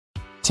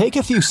Take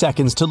a few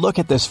seconds to look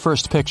at this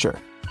first picture.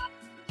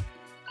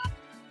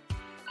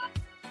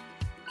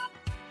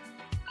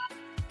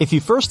 If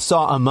you first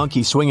saw a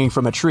monkey swinging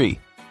from a tree,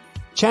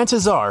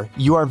 chances are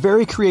you are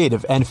very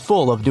creative and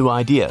full of new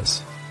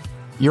ideas.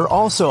 You're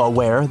also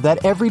aware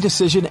that every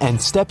decision and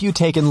step you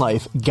take in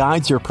life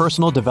guides your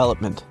personal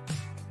development.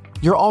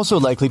 You're also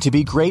likely to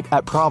be great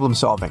at problem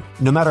solving,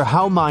 no matter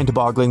how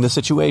mind-boggling the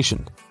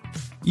situation.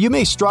 You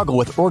may struggle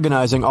with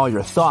organizing all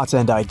your thoughts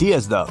and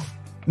ideas, though.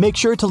 Make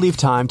sure to leave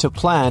time to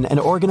plan and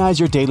organize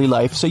your daily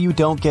life so you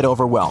don't get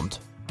overwhelmed.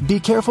 Be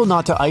careful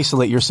not to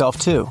isolate yourself,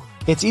 too.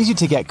 It's easy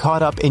to get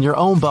caught up in your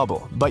own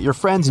bubble, but your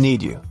friends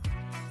need you.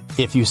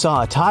 If you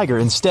saw a tiger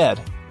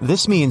instead,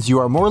 this means you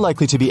are more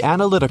likely to be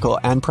analytical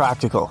and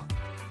practical,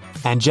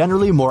 and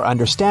generally more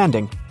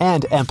understanding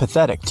and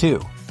empathetic too.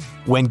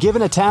 When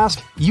given a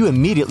task, you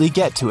immediately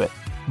get to it,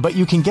 but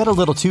you can get a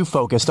little too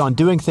focused on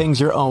doing things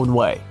your own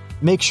way.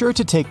 Make sure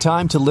to take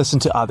time to listen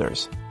to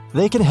others.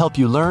 They can help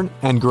you learn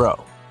and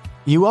grow.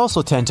 You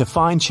also tend to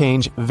find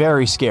change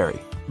very scary,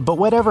 but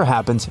whatever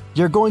happens,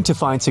 you're going to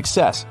find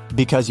success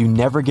because you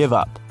never give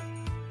up.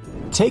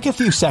 Take a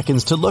few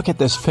seconds to look at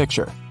this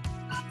picture.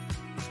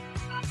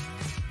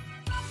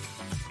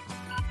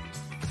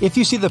 If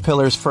you see the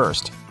pillars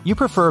first, you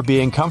prefer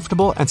being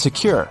comfortable and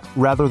secure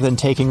rather than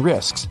taking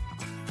risks.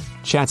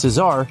 Chances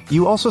are,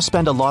 you also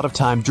spend a lot of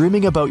time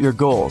dreaming about your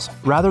goals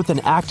rather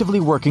than actively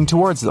working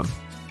towards them.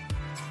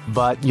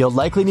 But you'll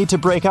likely need to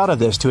break out of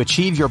this to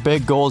achieve your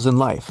big goals in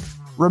life.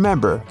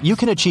 Remember, you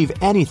can achieve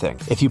anything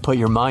if you put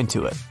your mind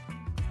to it.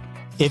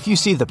 If you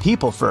see the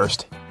people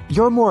first,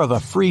 you're more of a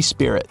free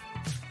spirit.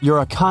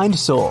 You're a kind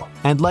soul,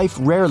 and life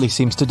rarely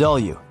seems to dull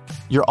you.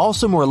 You're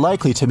also more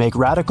likely to make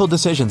radical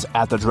decisions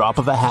at the drop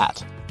of a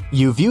hat.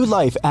 You view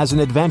life as an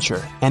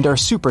adventure and are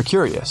super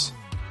curious.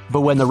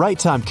 But when the right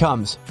time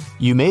comes,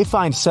 you may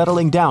find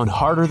settling down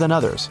harder than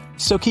others,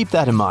 so keep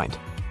that in mind.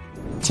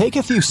 Take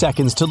a few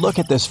seconds to look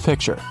at this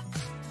picture.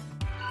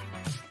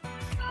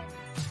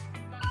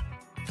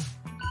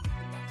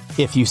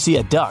 If you see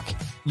a duck,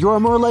 you are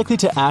more likely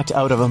to act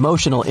out of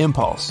emotional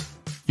impulse.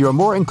 You are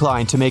more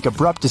inclined to make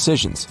abrupt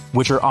decisions,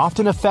 which are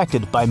often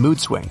affected by mood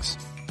swings.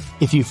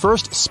 If you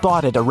first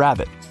spotted a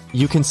rabbit,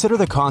 you consider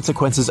the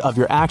consequences of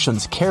your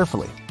actions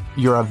carefully.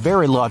 You're a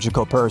very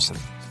logical person.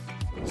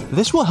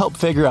 This will help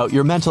figure out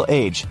your mental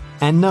age,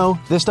 and no,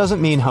 this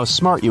doesn't mean how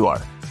smart you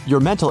are.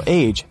 Your mental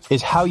age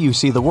is how you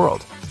see the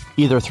world,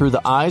 either through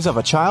the eyes of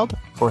a child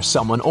or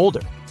someone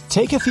older.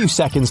 Take a few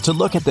seconds to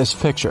look at this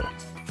picture.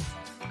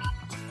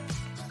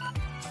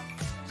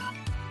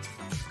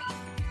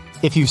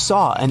 If you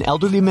saw an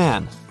elderly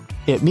man,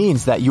 it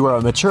means that you are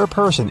a mature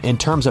person in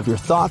terms of your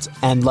thoughts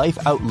and life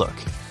outlook.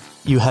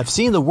 You have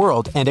seen the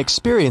world and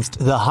experienced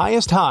the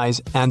highest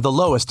highs and the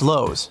lowest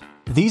lows.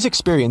 These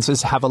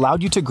experiences have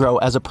allowed you to grow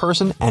as a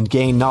person and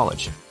gain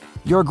knowledge.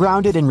 You're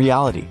grounded in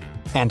reality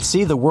and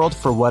see the world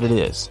for what it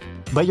is,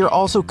 but you're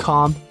also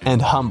calm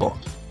and humble.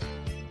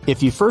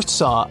 If you first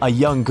saw a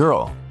young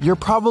girl, you're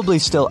probably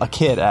still a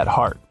kid at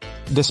heart.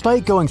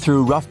 Despite going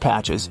through rough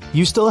patches,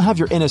 you still have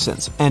your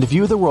innocence and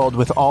view the world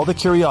with all the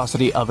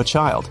curiosity of a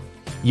child.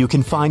 You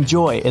can find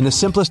joy in the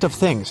simplest of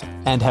things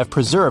and have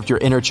preserved your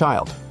inner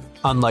child,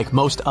 unlike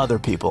most other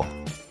people.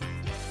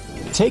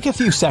 Take a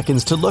few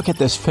seconds to look at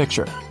this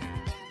picture.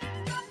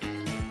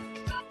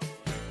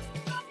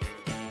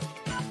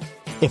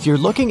 If you're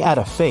looking at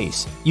a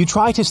face, you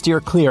try to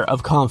steer clear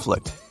of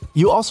conflict.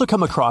 You also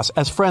come across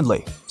as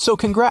friendly, so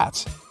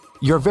congrats!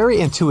 You're very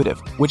intuitive,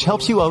 which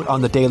helps you out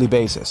on the daily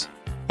basis,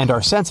 and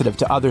are sensitive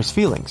to others'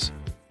 feelings.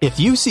 If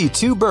you see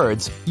two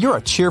birds, you're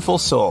a cheerful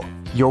soul.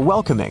 You're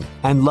welcoming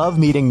and love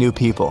meeting new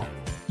people.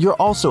 You're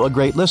also a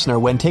great listener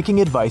when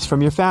taking advice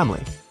from your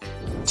family.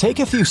 Take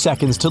a few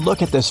seconds to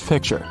look at this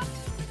picture.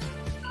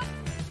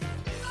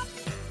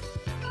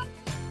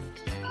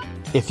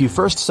 If you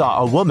first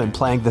saw a woman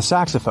playing the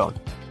saxophone,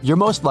 you're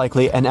most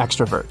likely an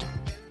extrovert.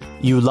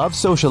 You love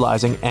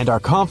socializing and are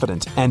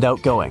confident and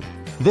outgoing.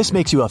 This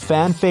makes you a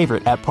fan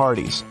favorite at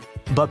parties.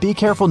 But be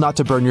careful not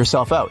to burn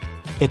yourself out.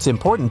 It's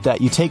important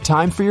that you take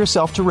time for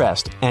yourself to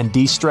rest and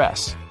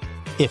de-stress.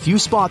 If you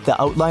spot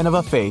the outline of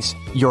a face,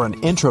 you're an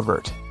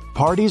introvert.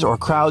 Parties or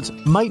crowds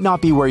might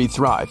not be where you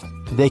thrive.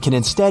 They can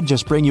instead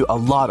just bring you a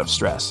lot of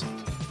stress.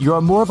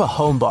 You're more of a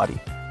homebody,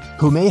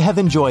 who may have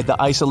enjoyed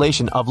the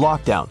isolation of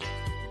lockdown.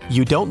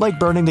 You don't like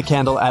burning the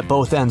candle at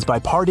both ends by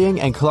partying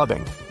and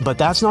clubbing, but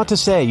that's not to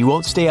say you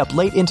won't stay up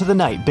late into the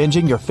night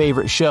binging your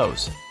favorite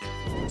shows.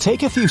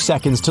 Take a few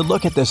seconds to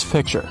look at this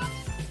picture.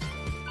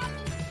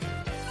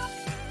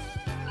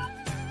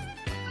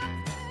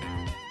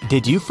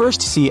 Did you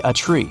first see a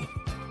tree?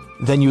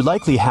 Then you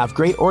likely have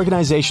great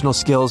organizational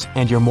skills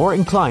and you're more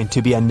inclined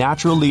to be a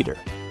natural leader.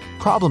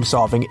 Problem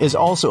solving is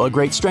also a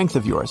great strength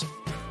of yours,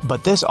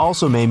 but this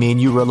also may mean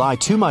you rely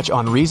too much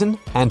on reason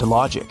and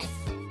logic.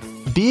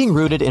 Being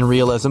rooted in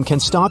realism can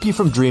stop you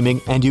from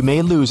dreaming and you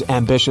may lose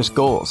ambitious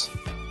goals.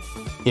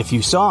 If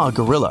you saw a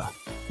gorilla,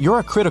 you're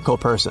a critical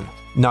person,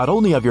 not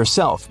only of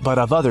yourself but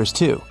of others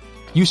too.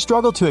 You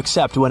struggle to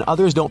accept when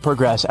others don't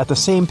progress at the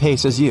same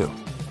pace as you.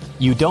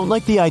 You don't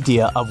like the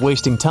idea of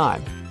wasting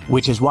time,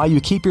 which is why you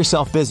keep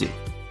yourself busy.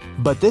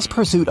 But this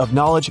pursuit of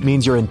knowledge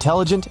means you're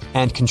intelligent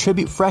and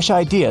contribute fresh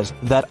ideas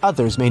that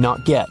others may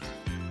not get.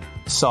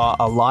 Saw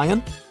a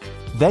lion?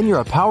 Then you're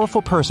a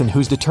powerful person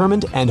who's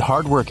determined and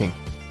hardworking.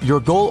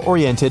 You're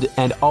goal-oriented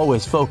and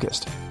always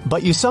focused.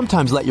 But you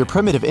sometimes let your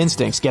primitive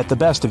instincts get the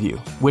best of you,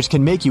 which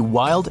can make you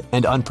wild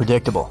and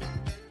unpredictable.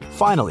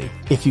 Finally,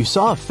 if you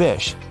saw a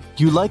fish,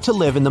 you like to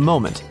live in the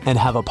moment and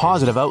have a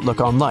positive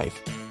outlook on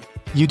life.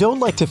 You don't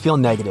like to feel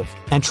negative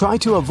and try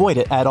to avoid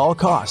it at all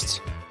costs.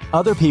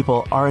 Other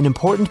people are an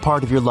important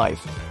part of your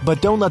life,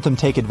 but don't let them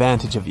take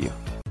advantage of you.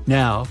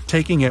 Now,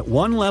 taking it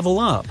one level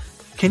up,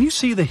 can you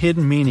see the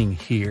hidden meaning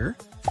here?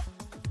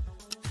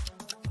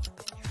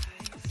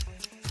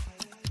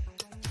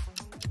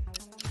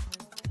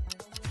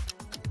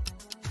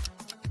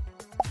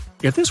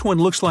 If this one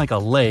looks like a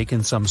lake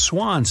and some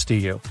swans to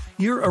you,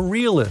 you're a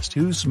realist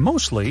who's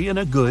mostly in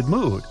a good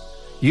mood.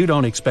 You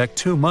don't expect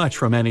too much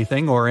from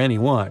anything or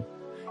anyone.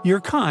 You're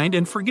kind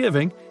and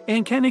forgiving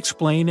and can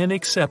explain and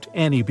accept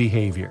any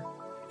behavior.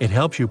 It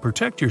helps you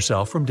protect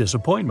yourself from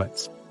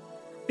disappointments.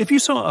 If you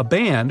saw a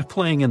band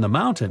playing in the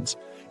mountains,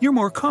 you're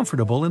more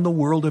comfortable in the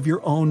world of your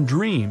own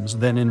dreams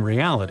than in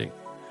reality.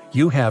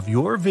 You have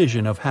your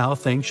vision of how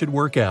things should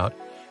work out,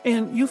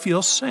 and you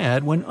feel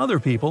sad when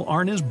other people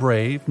aren't as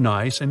brave,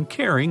 nice, and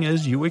caring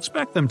as you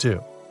expect them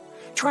to.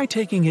 Try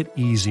taking it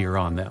easier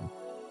on them.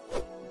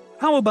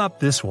 How about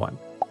this one?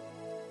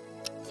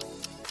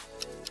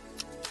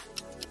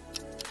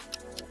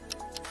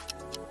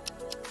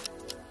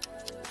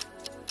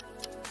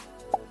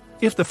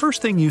 If the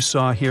first thing you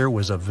saw here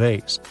was a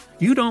vase,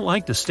 you don't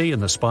like to stay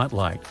in the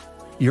spotlight.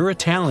 You're a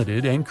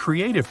talented and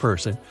creative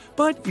person,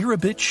 but you're a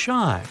bit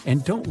shy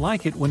and don't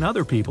like it when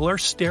other people are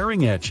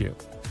staring at you.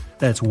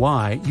 That's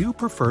why you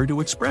prefer to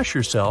express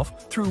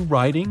yourself through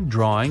writing,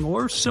 drawing,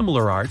 or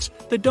similar arts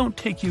that don't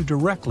take you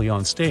directly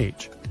on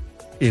stage.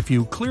 If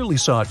you clearly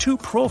saw two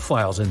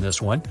profiles in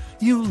this one,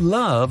 you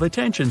love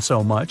attention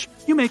so much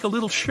you make a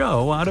little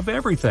show out of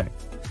everything.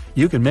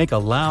 You can make a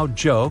loud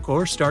joke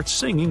or start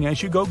singing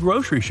as you go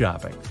grocery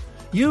shopping.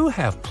 You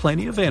have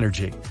plenty of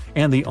energy,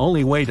 and the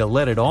only way to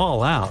let it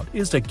all out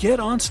is to get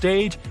on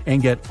stage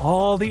and get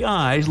all the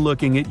eyes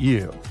looking at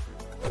you.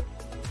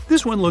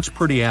 This one looks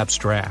pretty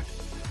abstract.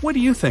 What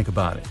do you think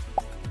about it?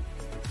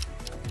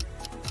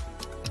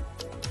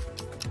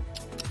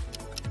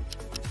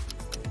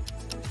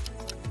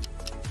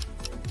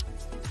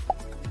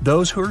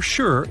 Those who are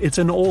sure it's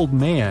an old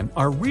man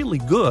are really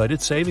good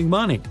at saving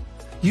money.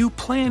 You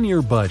plan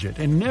your budget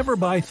and never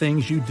buy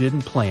things you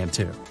didn't plan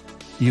to.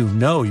 You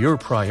know your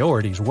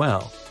priorities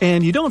well,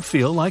 and you don't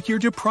feel like you're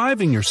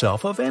depriving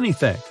yourself of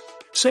anything.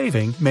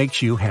 Saving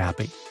makes you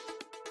happy.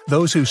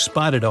 Those who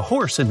spotted a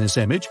horse in this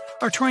image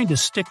are trying to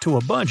stick to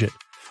a budget,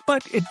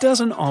 but it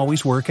doesn't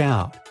always work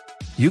out.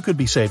 You could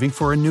be saving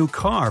for a new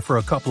car for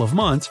a couple of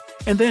months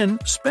and then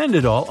spend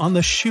it all on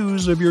the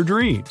shoes of your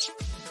dreams.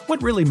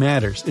 What really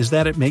matters is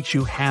that it makes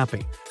you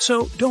happy,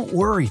 so don't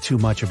worry too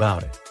much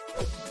about it.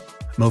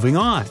 Moving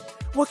on,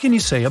 what can you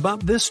say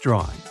about this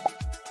drawing?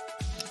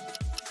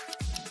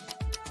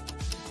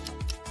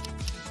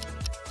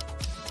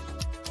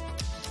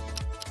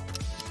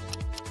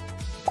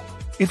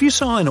 If you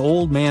saw an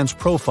old man's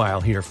profile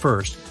here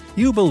first,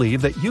 you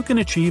believe that you can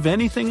achieve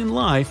anything in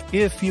life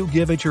if you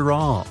give it your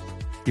all.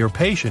 You're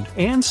patient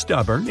and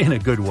stubborn in a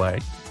good way.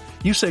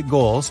 You set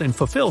goals and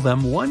fulfill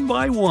them one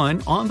by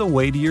one on the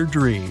way to your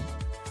dream.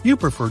 You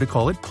prefer to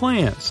call it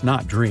plans,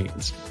 not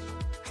dreams.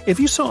 If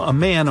you saw a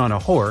man on a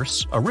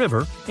horse, a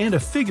river, and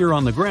a figure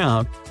on the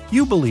ground,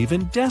 you believe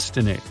in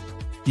destiny.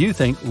 You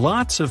think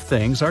lots of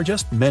things are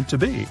just meant to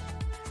be.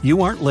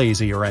 You aren't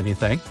lazy or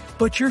anything,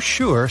 but you're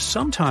sure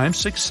sometimes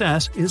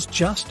success is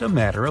just a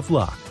matter of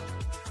luck.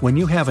 When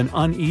you have an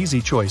uneasy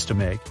choice to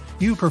make,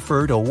 you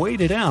prefer to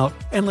wait it out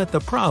and let the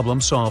problem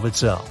solve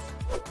itself.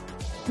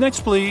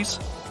 Next, please.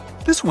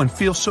 This one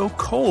feels so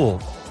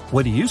cold.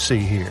 What do you see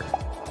here?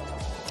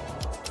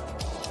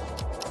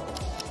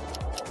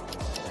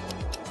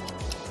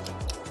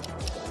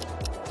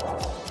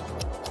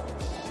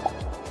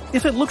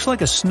 If it looks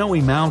like a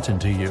snowy mountain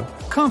to you,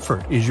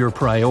 comfort is your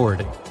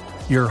priority.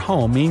 Your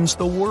home means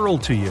the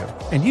world to you,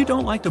 and you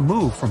don't like to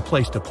move from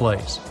place to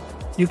place.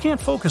 You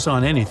can't focus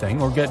on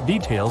anything or get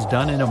details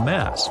done in a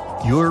mess.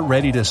 You're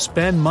ready to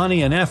spend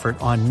money and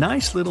effort on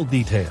nice little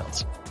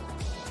details.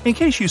 In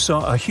case you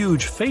saw a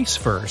huge face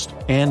first,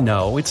 and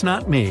no, it's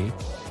not me,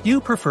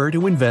 you prefer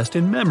to invest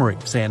in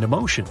memories and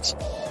emotions.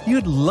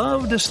 You'd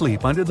love to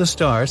sleep under the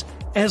stars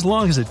as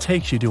long as it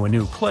takes you to a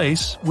new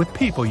place with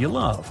people you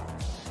love.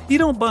 You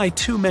don't buy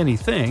too many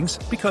things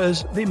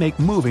because they make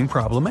moving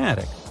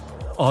problematic.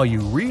 All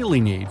you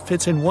really need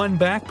fits in one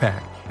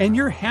backpack, and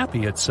you're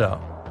happy it's so.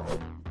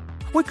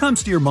 What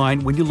comes to your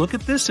mind when you look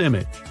at this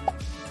image?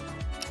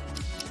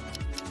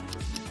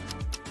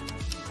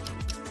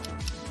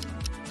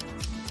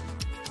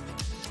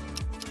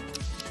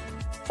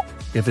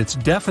 If it's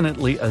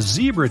definitely a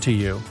zebra to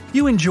you,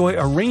 you enjoy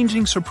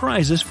arranging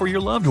surprises for your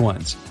loved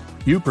ones.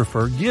 You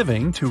prefer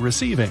giving to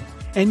receiving,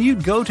 and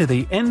you'd go to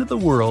the end of the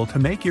world to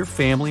make your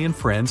family and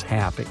friends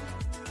happy.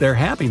 Their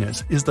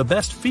happiness is the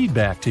best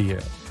feedback to you.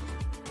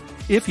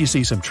 If you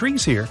see some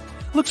trees here,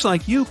 looks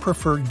like you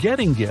prefer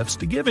getting gifts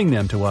to giving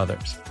them to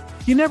others.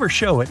 You never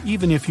show it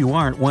even if you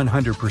aren't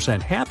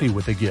 100% happy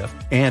with the gift,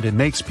 and it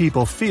makes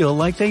people feel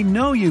like they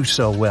know you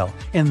so well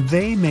and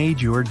they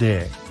made your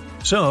day.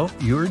 So,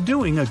 you're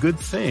doing a good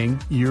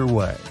thing your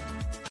way.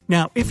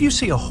 Now, if you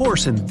see a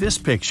horse in this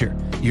picture,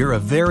 you're a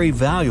very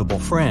valuable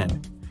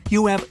friend.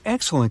 You have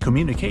excellent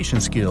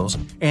communication skills,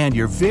 and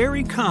you're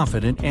very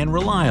confident and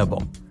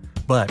reliable.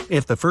 But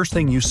if the first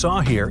thing you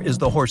saw here is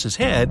the horse's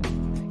head,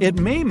 it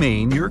may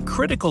mean you're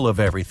critical of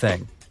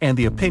everything, and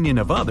the opinion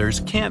of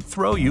others can't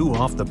throw you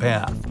off the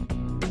path.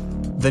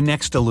 The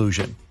next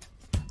illusion.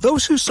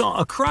 Those who saw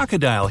a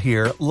crocodile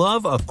here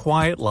love a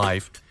quiet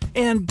life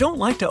and don't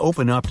like to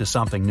open up to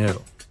something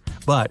new.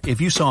 But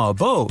if you saw a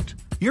boat,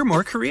 you're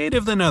more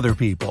creative than other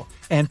people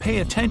and pay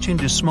attention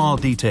to small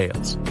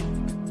details.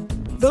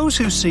 Those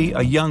who see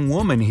a young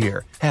woman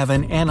here have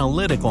an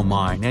analytical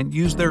mind and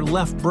use their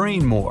left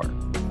brain more.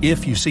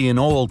 If you see an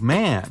old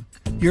man,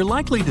 you're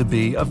likely to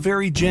be a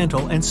very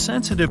gentle and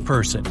sensitive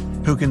person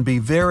who can be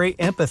very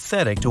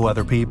empathetic to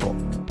other people.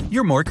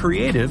 You're more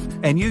creative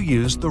and you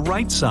use the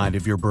right side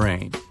of your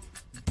brain.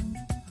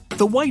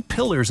 The white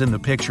pillars in the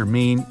picture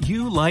mean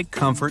you like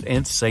comfort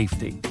and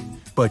safety.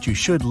 But you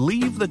should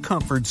leave the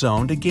comfort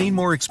zone to gain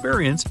more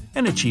experience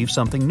and achieve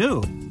something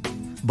new.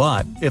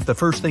 But if the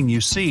first thing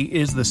you see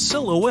is the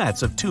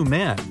silhouettes of two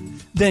men,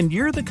 then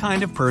you're the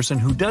kind of person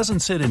who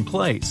doesn't sit in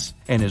place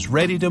and is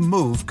ready to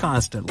move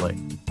constantly.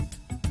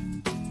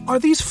 Are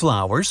these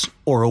flowers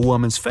or a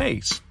woman's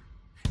face?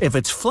 If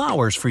it's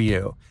flowers for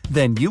you,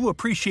 then you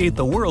appreciate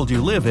the world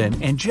you live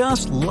in and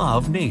just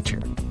love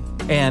nature.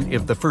 And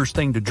if the first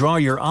thing to draw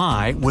your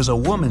eye was a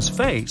woman's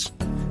face,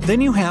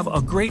 then you have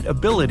a great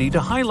ability to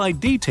highlight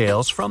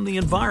details from the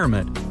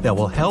environment that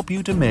will help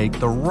you to make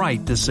the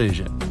right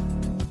decision.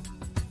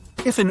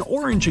 If an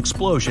orange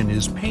explosion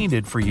is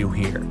painted for you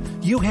here,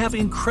 you have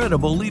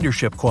incredible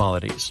leadership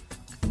qualities.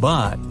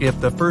 But if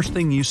the first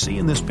thing you see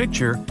in this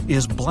picture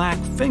is black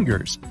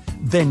fingers,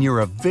 then you're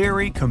a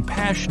very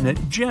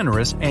compassionate,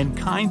 generous, and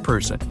kind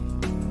person.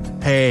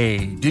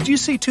 Hey, did you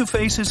see two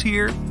faces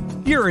here?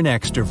 You're an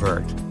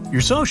extrovert.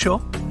 You're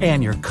social,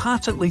 and you're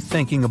constantly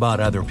thinking about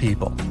other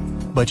people.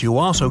 But you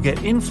also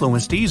get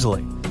influenced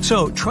easily,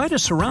 so try to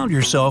surround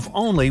yourself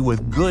only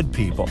with good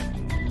people.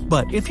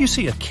 But if you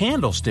see a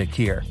candlestick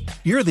here,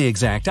 you're the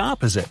exact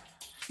opposite.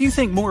 You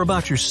think more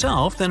about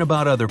yourself than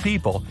about other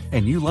people,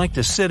 and you like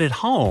to sit at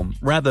home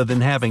rather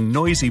than having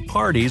noisy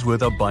parties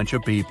with a bunch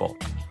of people.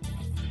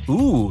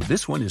 Ooh,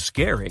 this one is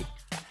scary.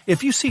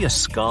 If you see a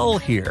skull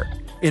here,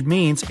 it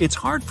means it's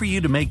hard for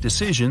you to make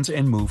decisions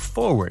and move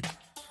forward.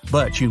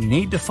 But you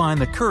need to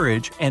find the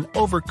courage and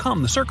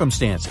overcome the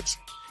circumstances.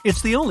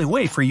 It's the only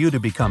way for you to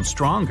become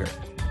stronger.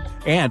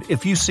 And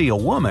if you see a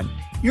woman,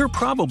 you're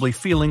probably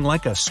feeling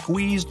like a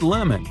squeezed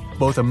lemon,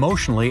 both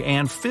emotionally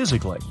and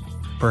physically.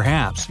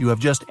 Perhaps you have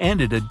just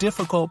ended a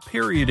difficult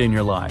period in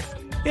your life.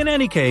 In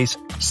any case,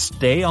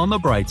 stay on the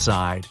bright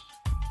side.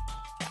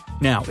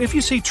 Now, if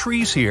you see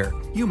trees here,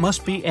 you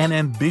must be an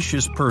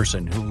ambitious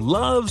person who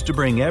loves to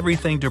bring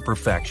everything to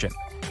perfection.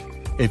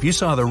 If you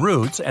saw the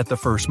roots at the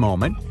first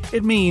moment,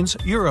 it means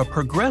you're a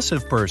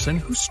progressive person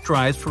who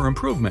strives for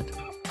improvement.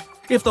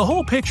 If the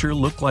whole picture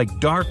looked like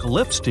dark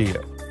lips to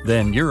you,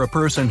 then you're a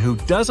person who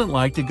doesn't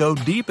like to go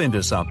deep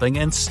into something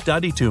and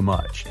study too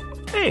much.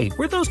 Hey,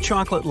 were those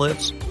chocolate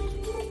lips?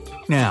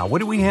 Now, what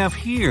do we have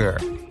here?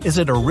 Is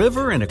it a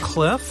river and a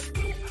cliff?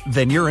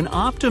 Then you're an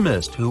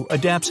optimist who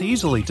adapts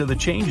easily to the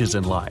changes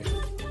in life.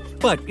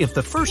 But if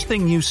the first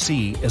thing you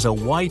see is a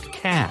white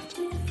cat,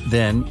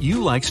 then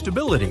you like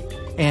stability,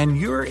 and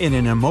you're in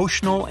an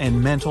emotional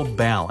and mental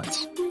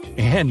balance.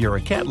 And you're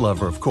a cat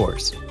lover, of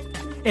course.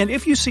 And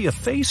if you see a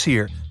face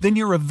here, then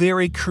you're a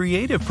very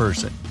creative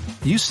person.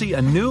 You see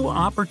a new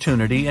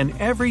opportunity in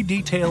every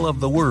detail of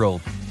the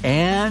world,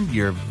 and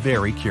you're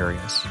very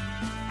curious.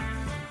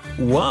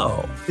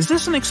 Whoa, is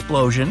this an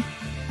explosion?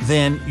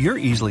 Then you're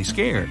easily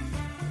scared.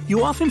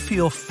 You often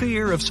feel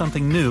fear of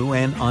something new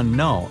and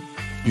unknown.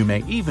 You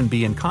may even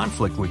be in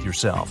conflict with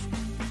yourself.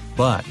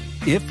 But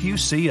if you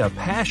see a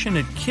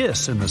passionate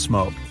kiss in the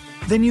smoke,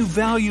 then you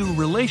value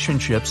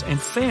relationships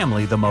and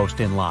family the most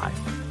in life.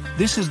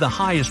 This is the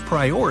highest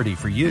priority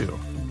for you.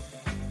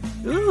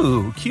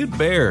 Ooh, cute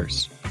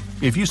bears.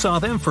 If you saw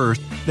them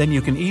first, then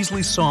you can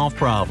easily solve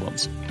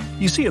problems.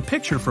 You see a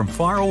picture from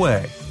far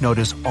away,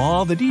 notice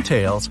all the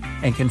details,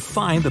 and can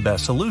find the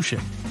best solution.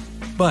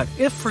 But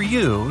if for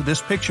you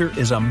this picture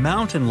is a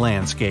mountain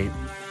landscape,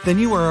 then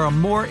you are a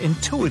more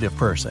intuitive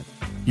person.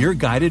 You're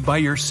guided by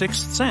your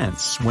sixth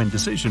sense when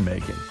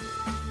decision-making.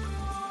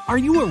 Are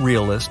you a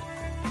realist?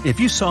 If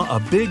you saw a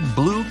big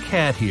blue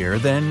cat here,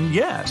 then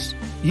yes,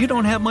 you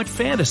don't have much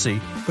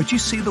fantasy, but you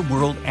see the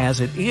world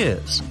as it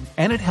is,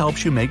 and it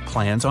helps you make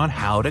plans on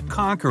how to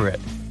conquer it.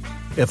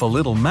 If a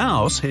little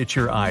mouse hits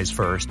your eyes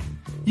first,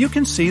 you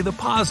can see the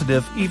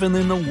positive even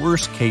in the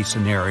worst-case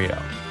scenario.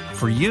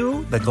 For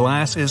you, the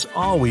glass is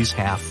always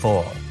half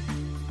full.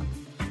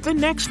 The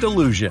next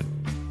illusion.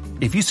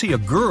 If you see a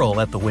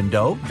girl at the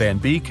window, then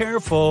be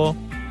careful.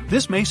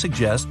 This may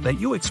suggest that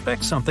you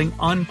expect something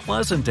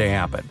unpleasant to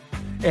happen,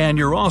 and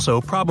you're also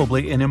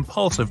probably an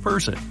impulsive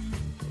person.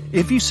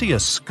 If you see a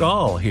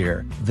skull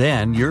here,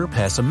 then you're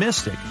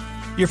pessimistic.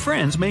 Your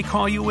friends may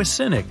call you a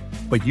cynic,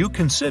 but you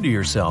consider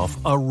yourself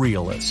a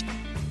realist.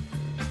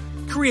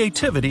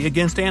 Creativity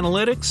against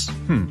analytics?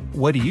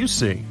 What do you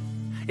see?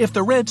 If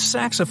the red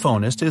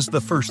saxophonist is the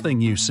first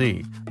thing you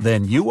see,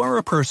 then you are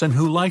a person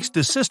who likes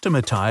to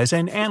systematize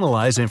and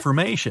analyze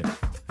information.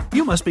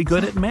 You must be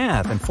good at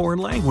math and foreign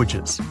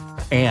languages.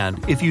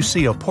 And if you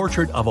see a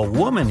portrait of a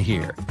woman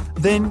here,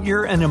 then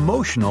you're an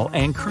emotional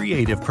and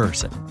creative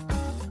person.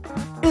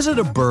 Is it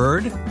a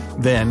bird?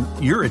 Then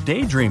you're a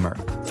daydreamer,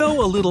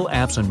 though a little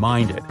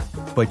absent-minded.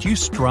 But you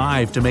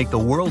strive to make the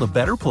world a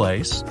better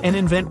place and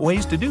invent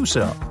ways to do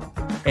so.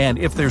 And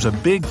if there's a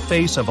big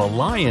face of a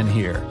lion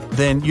here,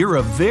 then you're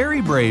a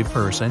very brave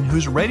person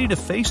who's ready to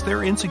face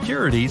their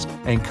insecurities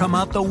and come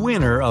out the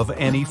winner of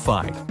any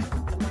fight.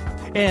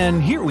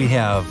 And here we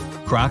have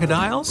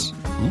crocodiles?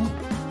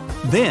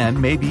 Then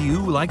maybe you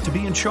like to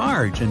be in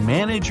charge and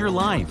manage your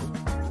life.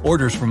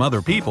 Orders from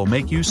other people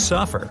make you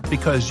suffer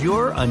because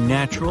you're a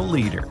natural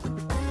leader.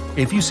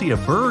 If you see a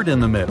bird in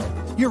the middle,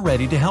 you're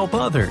ready to help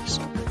others.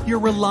 You're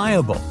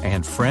reliable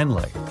and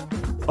friendly.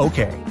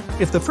 Okay,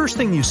 if the first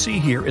thing you see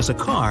here is a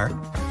car,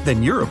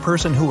 then you're a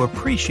person who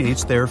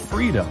appreciates their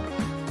freedom.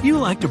 You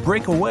like to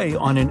break away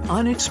on an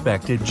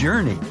unexpected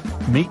journey,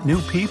 meet new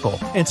people,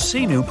 and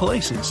see new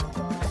places.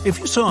 If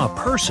you saw a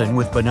person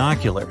with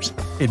binoculars,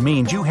 it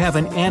means you have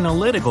an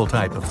analytical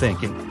type of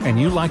thinking, and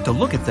you like to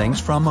look at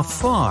things from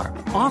afar,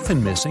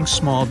 often missing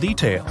small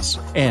details.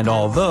 And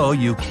although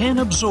you can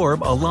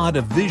absorb a lot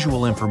of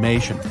visual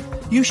information,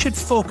 you should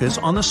focus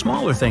on the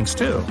smaller things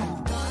too.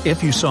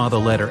 If you saw the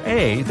letter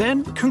A,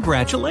 then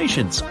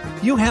congratulations!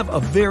 You have a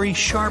very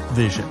sharp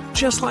vision,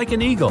 just like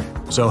an eagle.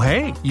 So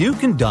hey, you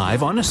can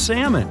dive on a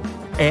salmon.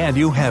 And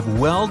you have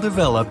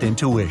well-developed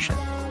intuition.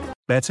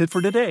 That's it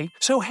for today.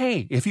 So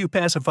hey, if you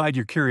pacified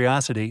your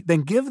curiosity,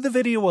 then give the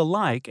video a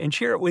like and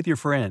share it with your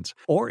friends.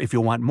 Or if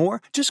you want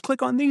more, just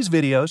click on these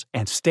videos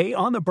and stay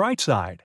on the bright side.